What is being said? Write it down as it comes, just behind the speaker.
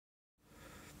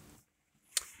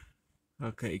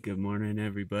Okay, good morning,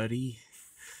 everybody.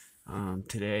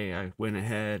 Today I went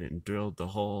ahead and drilled the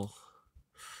hole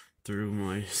through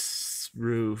my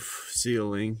roof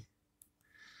ceiling.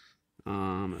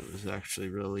 It was actually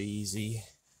really easy.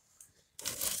 I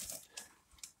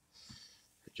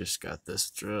just got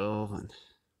this drill and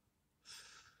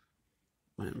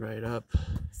went right up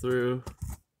through,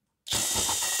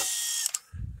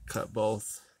 cut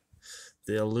both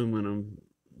the aluminum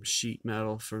sheet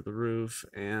metal for the roof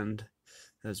and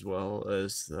as well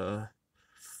as the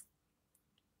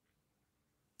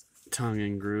tongue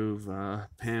and groove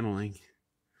paneling.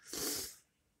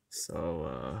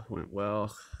 So went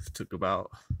well. Took about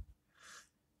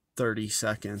 30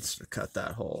 seconds to cut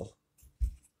that hole.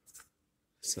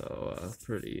 So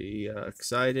pretty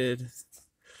excited.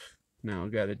 Now I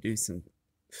got to do some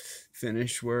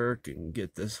finish work and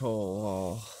get this hole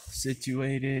all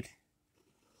situated.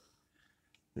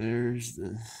 There's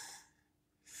the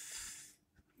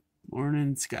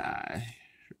morning sky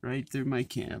right through my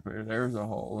camper. There's a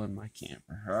hole in my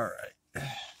camper. All right.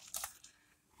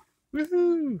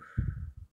 Woohoo!